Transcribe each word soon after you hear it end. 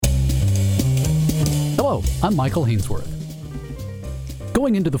Hello, I'm Michael Hainsworth.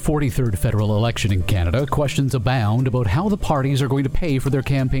 Going into the 43rd federal election in Canada, questions abound about how the parties are going to pay for their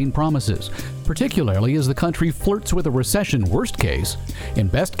campaign promises, particularly as the country flirts with a recession worst case, in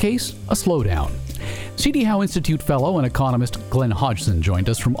best case, a slowdown. C.D. Howe Institute fellow and economist Glenn Hodgson joined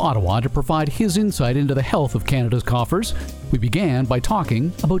us from Ottawa to provide his insight into the health of Canada's coffers. We began by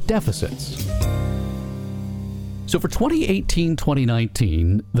talking about deficits. So for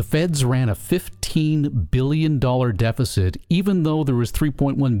 2018-2019, the feds ran a $15 billion deficit, even though there was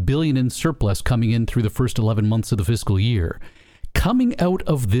 $3.1 billion in surplus coming in through the first 11 months of the fiscal year. Coming out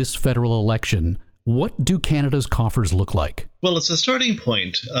of this federal election, what do Canada's coffers look like? Well, it's a starting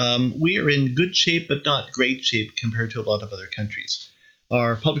point. We are in good shape, but not great shape compared to a lot of other countries.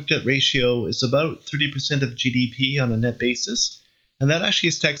 Our public debt ratio is about 30% of GDP on a net basis, and that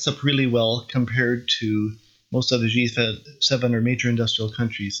actually stacks up really well compared to most other G7 or major industrial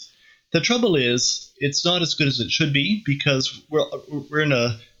countries. The trouble is, it's not as good as it should be because we're in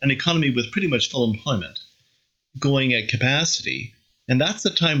an economy with pretty much full employment, going at capacity, and that's the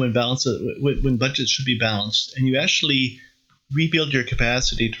time when budgets should be balanced, and you actually rebuild your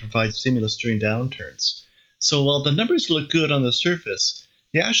capacity to provide stimulus during downturns. So while the numbers look good on the surface,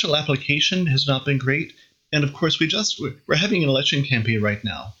 the actual application has not been great, and of course we're having an election campaign right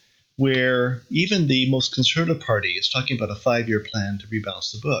now, where even the most conservative party is talking about a 5-year plan to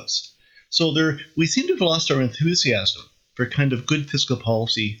rebalance the books. So we seem to have lost our enthusiasm for kind of good fiscal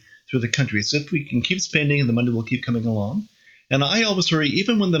policy through the country. As if we can keep spending and the money will keep coming along. And I always worry,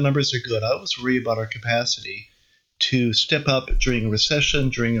 even when the numbers are good, I always worry about our capacity to step up during a recession,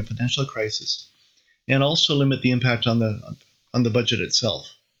 during a financial crisis, and also limit the impact on the budget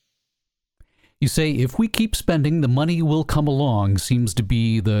itself. You say if we keep spending, the money will come along, seems to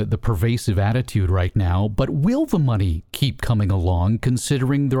be the pervasive attitude right now. But will the money keep coming along,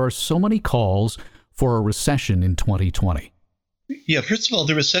 considering there are so many calls for a recession in 2020? Yeah, first of all,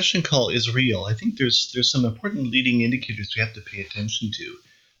 the recession call is real. I think there's some important leading indicators we have to pay attention to.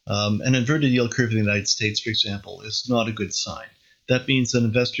 An inverted yield curve in the United States, for example, is not a good sign. That means that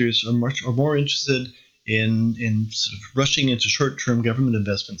investors are more interested in sort of rushing into short-term government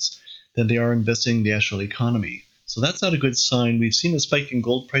investments than they are investing in the actual economy. So that's not a good sign. We've seen a spike in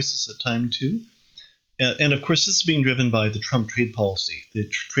gold prices at time too. And of course, this is being driven by the Trump trade policy, the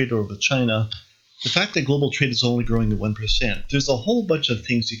trade war with China. The fact that global trade is only growing at 1%. There's a whole bunch of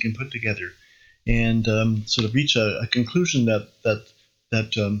things you can put together and sort of reach a conclusion that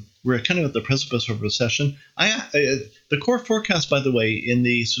we're kind of at the precipice of a recession. The core forecast, by the way, in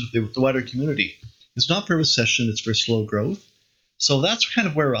the sort of the wider community is not for recession, it's for slow growth. So that's kind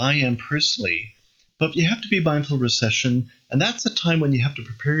of where I am personally. But you have to be mindful of recession, and that's a time when you have to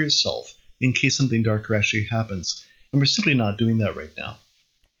prepare yourself in case something darker actually happens. And we're simply not doing that right now.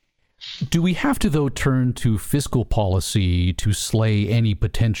 Do we have to, though, turn to fiscal policy to slay any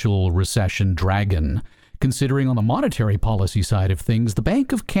potential recession dragon? Considering on the monetary policy side of things, the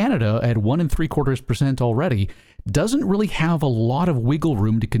Bank of Canada at 1.75% already doesn't really have a lot of wiggle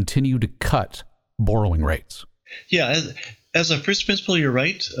room to continue to cut borrowing rates. Yeah, as a first principle, you're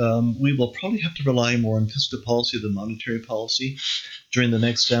right. We will probably have to rely more on fiscal policy than monetary policy during the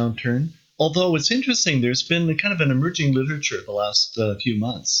next downturn. Although it's interesting, there's been kind of an emerging literature the last few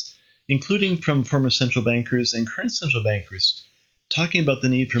months, including from former central bankers and current central bankers, talking about the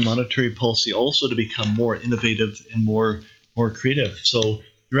need for monetary policy also to become more innovative and more creative. So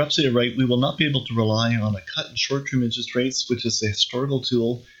you're absolutely right. We will not be able to rely on a cut in short-term interest rates, which is the historical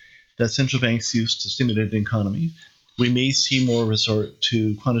tool that central banks use to stimulate the economy. We may see more resort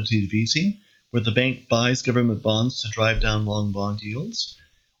to quantitative easing, where the bank buys government bonds to drive down long bond yields,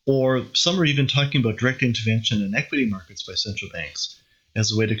 or some are even talking about direct intervention in equity markets by central banks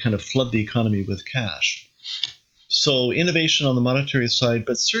as a way to kind of flood the economy with cash. So innovation on the monetary side,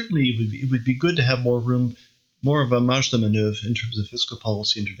 but certainly it would be good to have more room, more of a marge de maneuver in terms of fiscal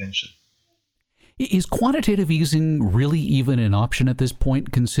policy intervention. Is quantitative easing really even an option at this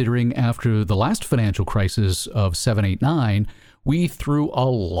point, considering after the last financial crisis of 7-8-9, we threw a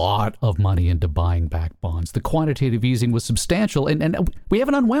lot of money into buying back bonds? The quantitative easing was substantial, and we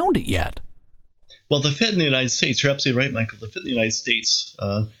haven't unwound it yet. Well, the Fed in the United States, you're absolutely right, Michael. The Fed in the United States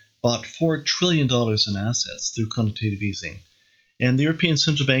bought $4 trillion in assets through quantitative easing. And the European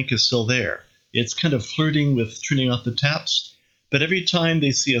Central Bank is still there. It's kind of flirting with turning off the taps. But every time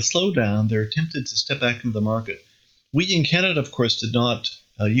they see a slowdown, they're tempted to step back into the market. We in Canada, of course, did not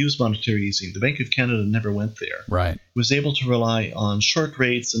use monetary easing. The Bank of Canada never went there. Right. It was able to rely on short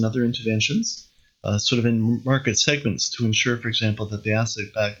rates and other interventions, sort of in market segments to ensure, for example, that the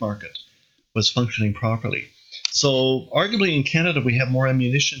asset-backed market was functioning properly. So arguably in Canada, we have more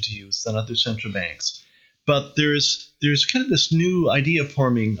ammunition to use than other central banks. But there's kind of this new idea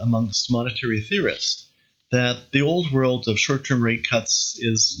forming amongst monetary theorists that the old world of short-term rate cuts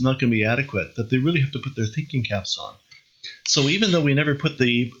is not going to be adequate, that they really have to put their thinking caps on. So even though we never put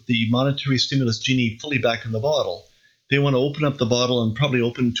the monetary stimulus genie fully back in the bottle, they want to open up the bottle and probably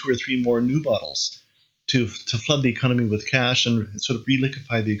open 2 or 3 more new bottles to flood the economy with cash and sort of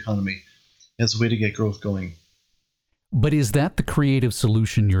reliquefy the economy as a way to get growth going. But is that the creative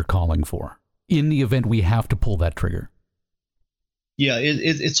solution you're calling for in the event we have to pull that trigger? Yeah,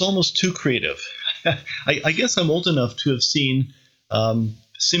 it's almost too creative. I guess I'm old enough to have seen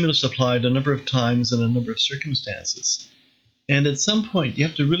stimulus applied a number of times in a number of circumstances. And at some point, you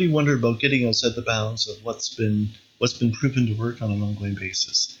have to really wonder about getting outside the bounds of what's been proven to work on an ongoing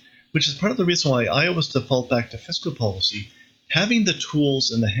basis, which is part of the reason why I always default back to fiscal policy, having the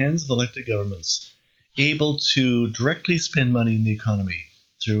tools in the hands of elected governments able to directly spend money in the economy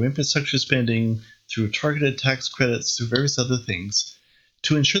through infrastructure spending, through targeted tax credits, through various other things,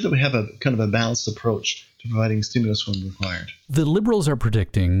 to ensure that we have a kind of a balanced approach to providing stimulus when required. The Liberals are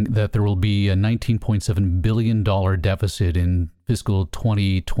predicting that there will be a $19.7 billion deficit in fiscal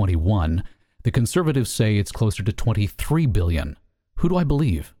 2021. The Conservatives say it's closer to $23 billion. Who do I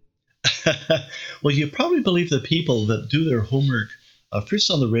believe? Well, you probably believe the people that do their homework first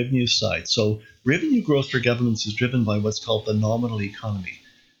on the revenue side. So revenue growth for governments is driven by what's called the nominal economy,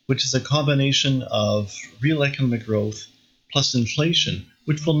 which is a combination of real economic growth plus inflation,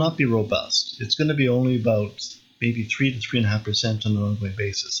 which will not be robust. It's going to be only about maybe 3 to 3.5% on an ongoing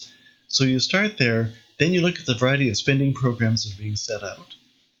basis. So you start there, then you look at the variety of spending programs that are being set out.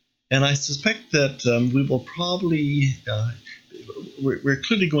 And I suspect that we will probably, we're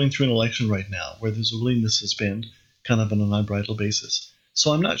clearly going through an election right now where there's a willingness to spend kind of on an unbridled basis.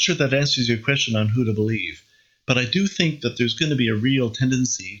 So I'm not sure that answers your question on who to believe. But I do think that there's going to be a real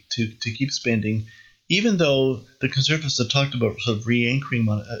tendency to keep spending, even though the Conservatives have talked about sort of re-anchoring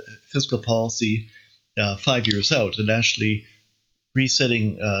fiscal policy 5 years out and actually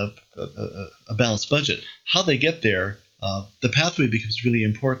resetting a balanced budget. How they get there, the pathway becomes really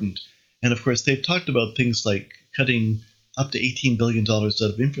important. And of course, they've talked about things like cutting up to $18 billion out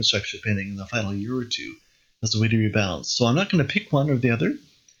of infrastructure spending in the final year or two as a way to rebalance. So I'm not going to pick one or the other.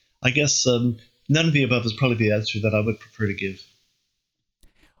 I guess none of the above is probably the answer that I would prefer to give.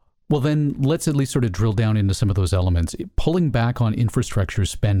 Well, then let's at least sort of drill down into some of those elements. Pulling back on infrastructure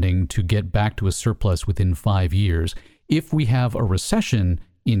spending to get back to a surplus within 5 years. If we have a recession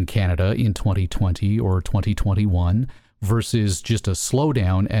in Canada in 2020 or 2021 versus just a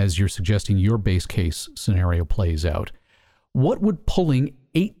slowdown, as you're suggesting your base case scenario plays out, what would pulling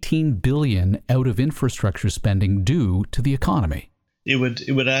 $18 billion out of infrastructure spending do to the economy? It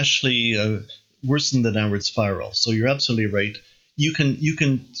would actually worsen the downward spiral. So you're absolutely right. You can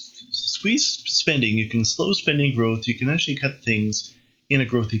squeeze spending, you can slow spending growth, you can actually cut things in a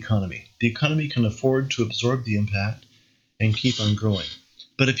growth economy. The economy can afford to absorb the impact and keep on growing.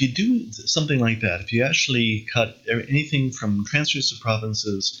 But if you do something like that, if you actually cut anything from transfers to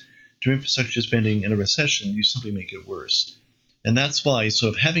provinces to infrastructure spending in a recession, you simply make it worse. And that's why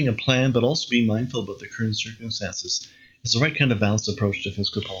sort of having a plan, but also being mindful about the current circumstances, is the right kind of balanced approach to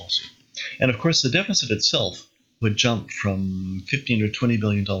fiscal policy. And of course, the deficit itself would jump from $15 or $20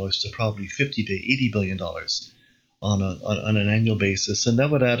 billion to probably $50 to $80 billion on an annual basis. And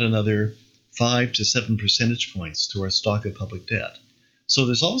that would add another 5 to 7 percentage points to our stock of public debt. So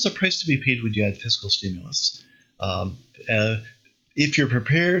there's always a price to be paid when you add fiscal stimulus. If you're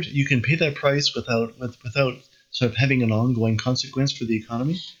prepared, you can pay that price without sort of having an ongoing consequence for the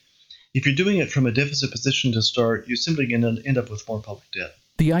economy. If you're doing it from a deficit position to start, you're simply going to end up with more public debt.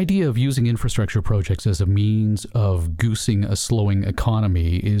 The idea of using infrastructure projects as a means of goosing a slowing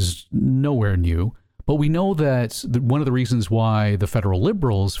economy is nowhere new. But we know that one of the reasons why the federal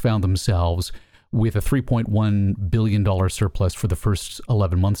Liberals found themselves with a $3.1 billion surplus for the first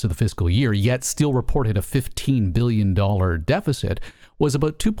 11 months of the fiscal year, yet still reported a $15 billion deficit, was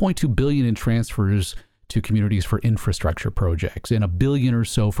about $2.2 billion in transfers to communities for infrastructure projects and $1 billion or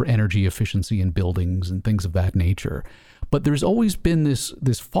so for energy efficiency in buildings and things of that nature. But there's always been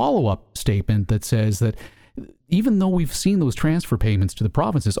this follow-up statement that says that even though we've seen those transfer payments to the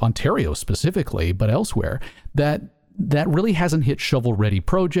provinces, Ontario specifically, but elsewhere, that really hasn't hit shovel-ready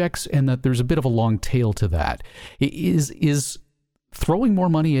projects and that there's a bit of a long tail to that. Is throwing more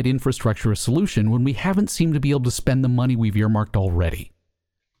money at infrastructure a solution when we haven't seemed to be able to spend the money we've earmarked already?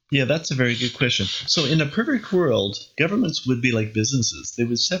 Yeah, that's a very good question. So in a perfect world, governments would be like businesses. They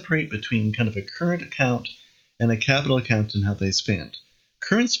would separate between kind of a current account and a capital account in how they spend.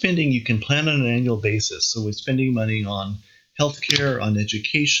 Current spending you can plan on an annual basis. So we're spending money on healthcare, on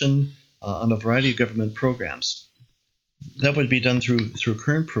education, on a variety of government programs. That would be done through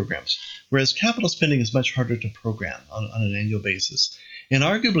current programs, whereas capital spending is much harder to program on an annual basis. And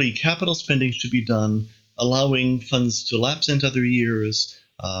arguably, capital spending should be done allowing funds to lapse into other years,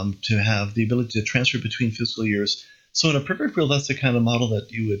 to have the ability to transfer between fiscal years. So in a perfect world, that's the kind of model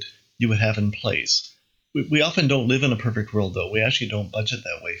that you would have in place. We often don't live in a perfect world, though. We actually don't budget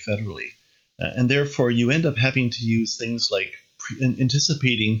that way federally. And therefore, you end up having to use things like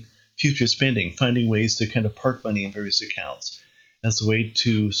anticipating future spending, finding ways to kind of park money in various accounts as a way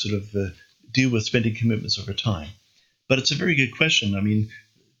to sort of deal with spending commitments over time. But it's a very good question. I mean,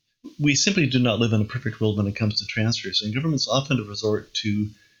 we simply do not live in a perfect world when it comes to transfers, and governments often resort to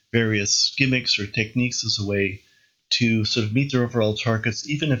various gimmicks or techniques as a way to sort of meet their overall targets,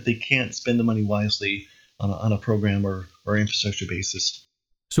 even if they can't spend the money wisely on a program or infrastructure basis.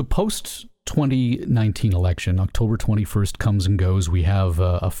 So post 2019 election, October 21st comes and goes. We have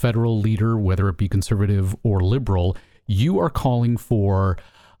a federal leader, whether it be conservative or liberal. You are calling for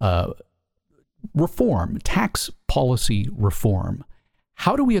reform, tax policy reform.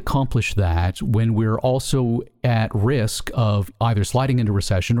 How do we accomplish that when we're also at risk of either sliding into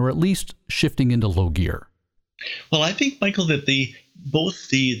recession or at least shifting into low gear? Well, I think, Michael, that both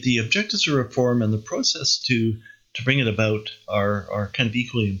the objectives of reform and the process to bring it about are kind of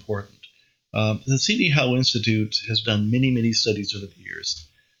equally important. The C.D. Howe Institute has done many studies over the years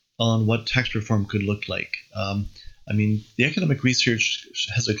on what tax reform could look like. I mean, the academic research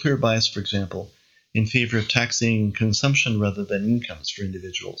has a clear bias, for example, in favor of taxing consumption rather than incomes for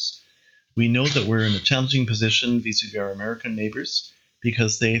individuals. We know that we're in a challenging position vis-a-vis our American neighbors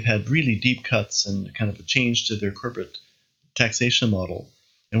because they've had really deep cuts and kind of a change to their corporate taxation model,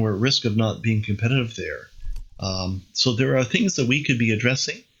 and we're at risk of not being competitive there. So there are things that we could be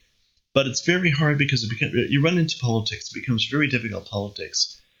addressing, but it's very hard because you run into politics. It becomes very difficult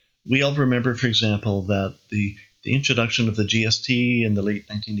politics. We all remember, for example, that the introduction of the GST in the late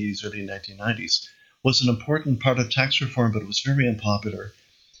 1980s, early 1990s was an important part of tax reform, but it was very unpopular.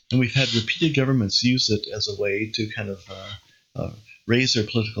 And we've had repeated governments use it as a way to kind of raise their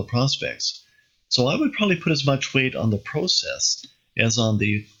political prospects. So I would probably put as much weight on the process as on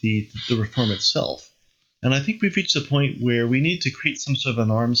the reform itself. And I think we've reached a point where we need to create some sort of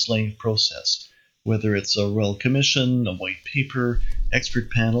an arm's length process, whether it's a royal commission, a white paper,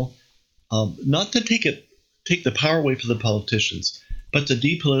 expert panel, not to take the power away from the politicians, but to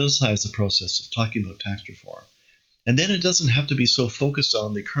depoliticize the process of talking about tax reform. And then it doesn't have to be so focused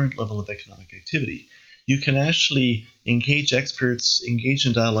on the current level of economic activity. You can actually engage experts, engage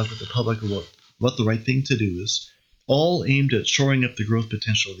in dialogue with the public about what the right thing to do is, all aimed at shoring up the growth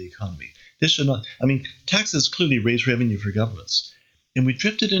potential of the economy. This should not, I mean, taxes clearly raise revenue for governments. And we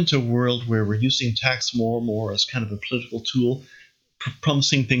drifted into a world where we're using tax more and more as kind of a political tool,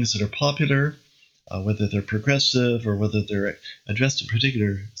 promising things that are popular, whether they're progressive or whether they're addressed to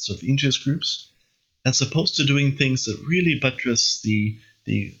particular sort of interest groups, as opposed to doing things that really buttress the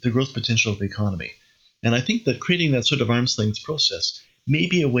growth potential of the economy. And I think that creating that sort of arm's length process may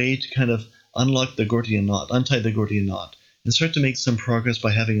be a way to kind of untie the Gordian knot, and start to make some progress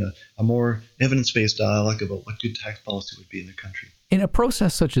by having a more evidence-based dialogue about what good tax policy would be in the country. In a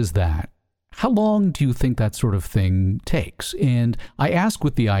process such as that, how long do you think that sort of thing takes? And I ask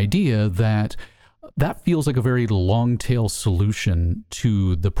with the idea that feels like a very long-tail solution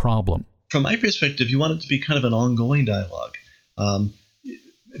to the problem. From my perspective, you want it to be kind of an ongoing dialogue.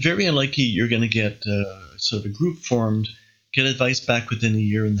 Very unlikely you're going to get sort of a group formed, get advice back within a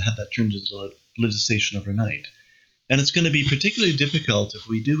year, and have that turned into legislation overnight. And it's going to be particularly difficult if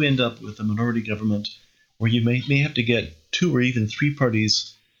we do end up with a minority government where you may have to get 2 or even 3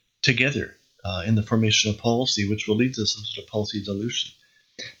 parties together in the formation of policy, which will lead to some sort of policy dilution.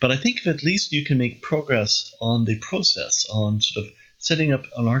 But I think if at least you can make progress on the process, on sort of setting up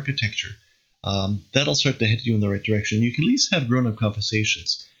an architecture, that'll start to head you in the right direction. You can at least have grown-up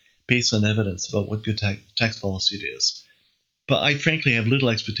conversations based on evidence about what good tax policy it is. But I frankly have little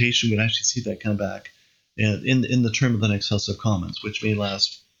expectation we'd actually see that come back in the term of the next House of Commons, which may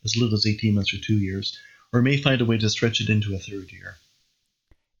last as little as 18 months or 2 years, or may find a way to stretch it into a third year.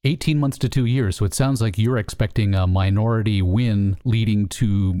 18 months to 2 years. So it sounds like you're expecting a minority win leading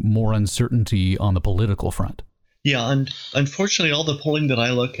to more uncertainty on the political front. Yeah, and unfortunately, all the polling that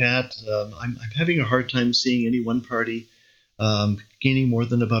I look at, I'm having a hard time seeing any one party gaining more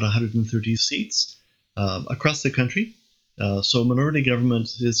than about 130 seats across the country. So minority government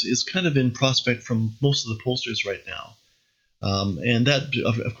is kind of in prospect from most of the pollsters right now. And that,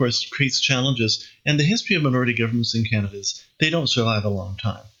 of course, creates challenges. And the history of minority governments in Canada is they don't survive a long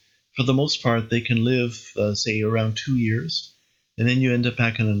time. For the most part, they can live, say, around 2 years. and then you end up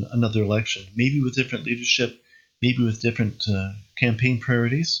back in another election, maybe with different leadership, maybe with different campaign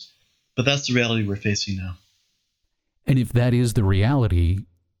priorities. But that's the reality we're facing now. And if that is the reality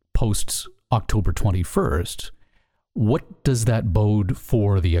post October 21st, what does that bode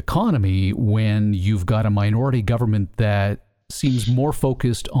for the economy when you've got a minority government that seems more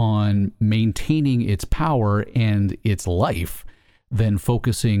focused on maintaining its power and its life than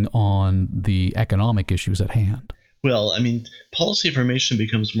focusing on the economic issues at hand? Well, I mean, policy formation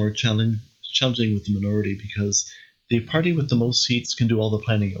becomes more challenging with the minority because the party with the most seats can do all the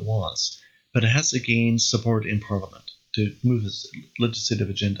planning it wants, but it has to gain support in Parliament to move its legislative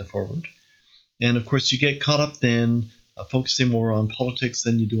agenda forward. And of course, you get caught up then focusing more on politics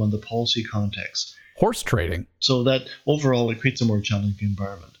than you do on the policy context. Horse trading. So that overall, it creates a more challenging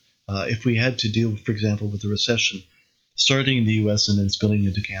environment. If we had to deal, for example, with a recession starting in the U.S. and then spilling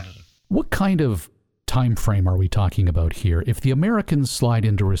into Canada. What kind of time frame are we talking about here? If the Americans slide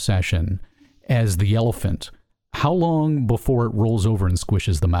into recession as the elephant, how long before it rolls over and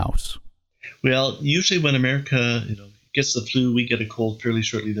squishes the mouse? Well, usually when America gets the flu, we get a cold fairly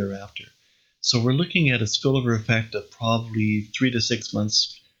shortly thereafter. So we're looking at a spillover effect of probably 3 to 6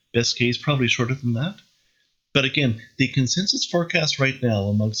 months, best case, probably shorter than that. But again, the consensus forecast right now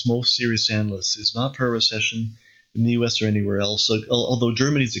amongst most serious analysts is not for a recession in the U.S. or anywhere else, so, although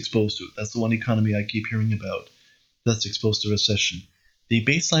Germany's exposed to it. That's the one economy I keep hearing about that's exposed to recession. The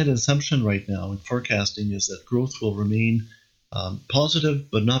baseline assumption right now in forecasting is that growth will remain positive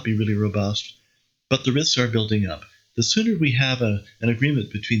but not be really robust, but the risks are building up. The sooner we have an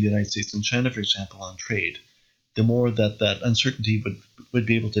agreement between the United States and China, for example, on trade, the more that uncertainty would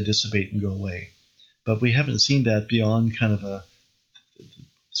be able to dissipate and go away. But we haven't seen that beyond kind of a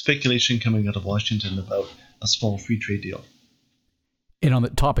speculation coming out of Washington about a small free trade deal. And on the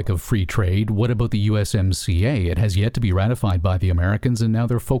topic of free trade, what about the USMCA? It has yet to be ratified by the Americans, and now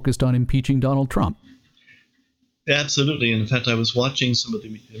they're focused on impeaching Donald Trump. Absolutely. And in fact, I was watching some of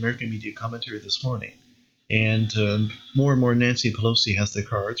the American media commentary this morning, and more and more Nancy Pelosi has the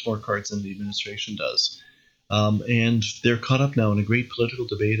cards, more cards than the administration does. And they're caught up now in a great political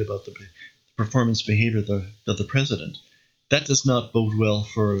debate about the performance behavior of the president. That does not bode well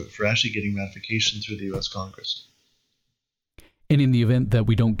for actually getting ratification through the U.S. Congress. And in the event that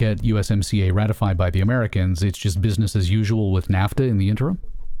we don't get USMCA ratified by the Americans, it's just business as usual with NAFTA in the interim?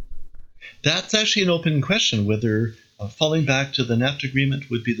 That's actually an open question, whether falling back to the NAFTA agreement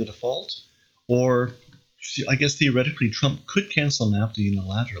would be the default, or I guess theoretically Trump could cancel NAFTA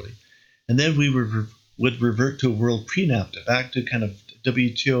unilaterally, and then we would revert to a world pre-NAFTA, back to kind of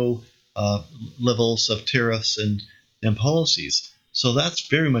WTO levels of tariffs and policies. So that's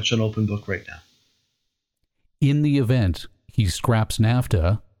very much an open book right now. In the event he scraps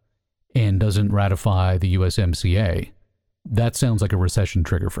NAFTA and doesn't ratify the USMCA, that sounds like a recession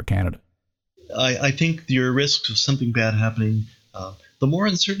trigger for Canada. I think there are risks of something bad happening. The more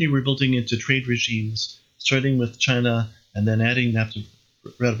uncertainty we're building into trade regimes, starting with China and then adding NAFTA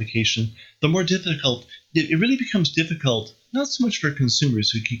ratification, the more difficult it really becomes difficult, not so much for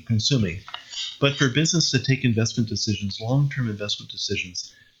consumers who keep consuming, but for business to take investment decisions, long-term investment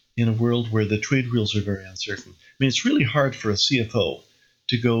decisions, in a world where the trade rules are very uncertain. I mean, it's really hard for a CFO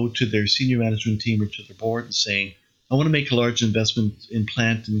to go to their senior management team or to their board and saying, I want to make a large investment in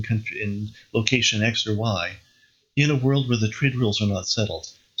plant in country in location X or Y, in a world where the trade rules are not settled.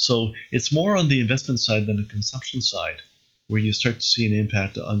 So it's more on the investment side than the consumption side, where you start to see an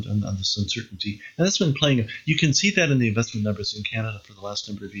impact on this uncertainty. And that's been playing. You can see that in the investment numbers in Canada for the last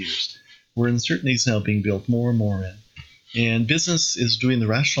number of years, where uncertainty is now being built more and more in. And business is doing the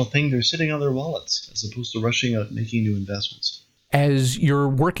rational thing. They're sitting on their wallets as opposed to rushing out and making new investments. As you're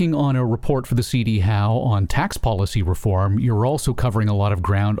working on a report for the CD Howe on tax policy reform, you're also covering a lot of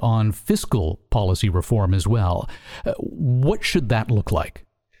ground on fiscal policy reform as well. What should that look like?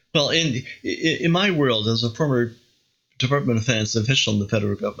 Well, in my world, as a former Department of Finance official in the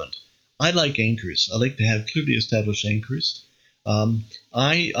federal government, I like anchors. I like to have clearly established anchors.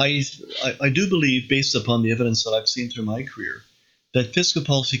 I do believe, based upon the evidence that I've seen through my career, that fiscal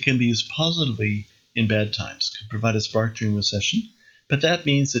policy can be used positively in bad times, can provide a spark during recession. But that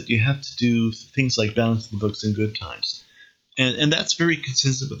means that you have to do things like balance the books in good times. And that's very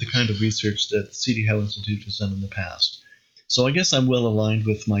consistent with the kind of research that the C.D. Howe Institute has done in the past. So I guess I'm well aligned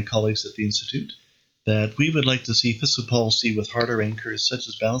with my colleagues at the Institute that we would like to see fiscal policy with harder anchors such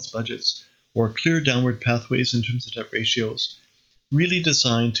as balanced budgets or clear downward pathways in terms of debt ratios, really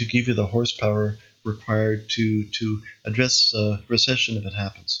designed to give you the horsepower required to address recession if it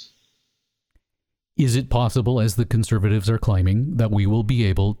happens. Is it possible, as the Conservatives are claiming, that we will be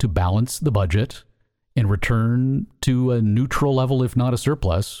able to balance the budget and return to a neutral level, if not a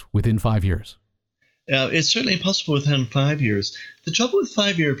surplus, within 5 years? It's certainly impossible within 5 years. The trouble with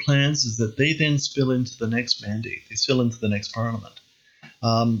 5-year plans is that they then spill into the next mandate. They spill into the next parliament.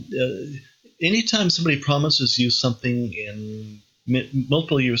 Anytime somebody promises you something in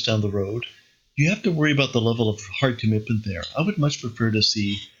multiple years down the road, you have to worry about the level of hard commitment there. I would much prefer to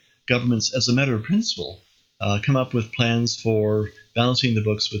see governments, as a matter of principle, come up with plans for balancing the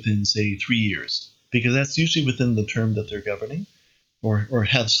books within, say, 3 years, because that's usually within the term that they're governing, or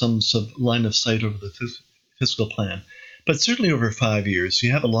have some line of sight over the fiscal plan. But certainly over 5 years,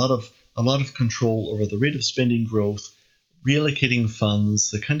 you have a lot of control over the rate of spending growth, reallocating funds,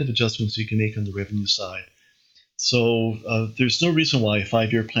 the kind of adjustments you can make on the revenue side. So there's no reason why a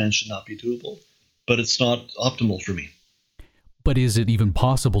 5-year plan should not be doable, but it's not optimal for me. But is it even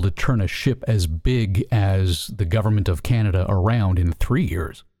possible to turn a ship as big as the government of Canada around in 3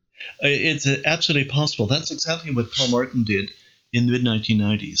 years? It's absolutely possible. That's exactly what Paul Martin did in the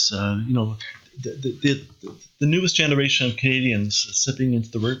mid-1990s. The newest generation of Canadians stepping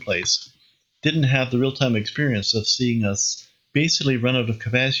into the workplace didn't have the real-time experience of seeing us basically run out of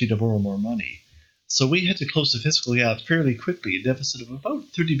capacity to borrow more money. So we had to close the fiscal gap fairly quickly, a deficit of about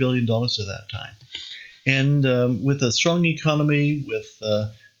 $30 billion at that time. And with a strong economy, with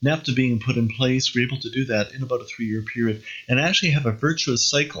NAFTA being put in place, we're able to do that in about a 3-year period and actually have a virtuous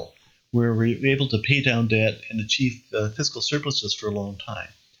cycle where we're able to pay down debt and achieve fiscal surpluses for a long time.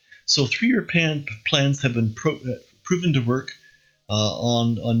 So 3-year plans have been proven to work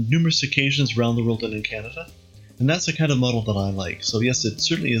on numerous occasions around the world and in Canada. And that's the kind of model that I like. So yes, it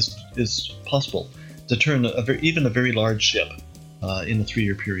certainly is possible to turn even a very large ship in a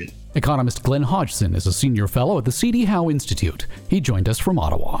 3-year period. Economist Glenn Hodgson is a senior fellow at the C.D. Howe Institute. He joined us from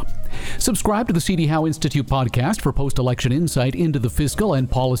Ottawa. Subscribe to the C.D. Howe Institute podcast for post-election insight into the fiscal and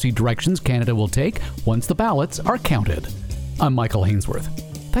policy directions Canada will take once the ballots are counted. I'm Michael Hainsworth.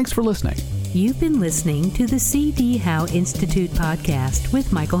 Thanks for listening. You've been listening to the C.D. Howe Institute podcast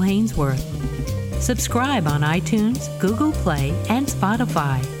with Michael Hainsworth. Subscribe on iTunes, Google Play, and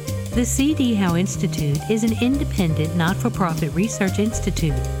Spotify. The C.D. Howe Institute is an independent, not-for-profit research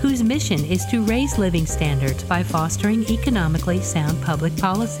institute whose mission is to raise living standards by fostering economically sound public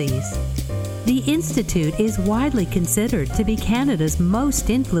policies. The Institute is widely considered to be Canada's most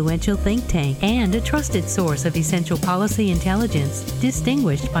influential think tank and a trusted source of essential policy intelligence,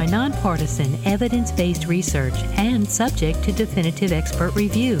 distinguished by nonpartisan, evidence-based research and subject to definitive expert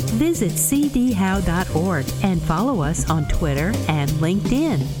review. Visit cdhowe.org and follow us on Twitter and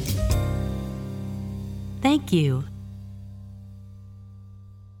LinkedIn. Thank you.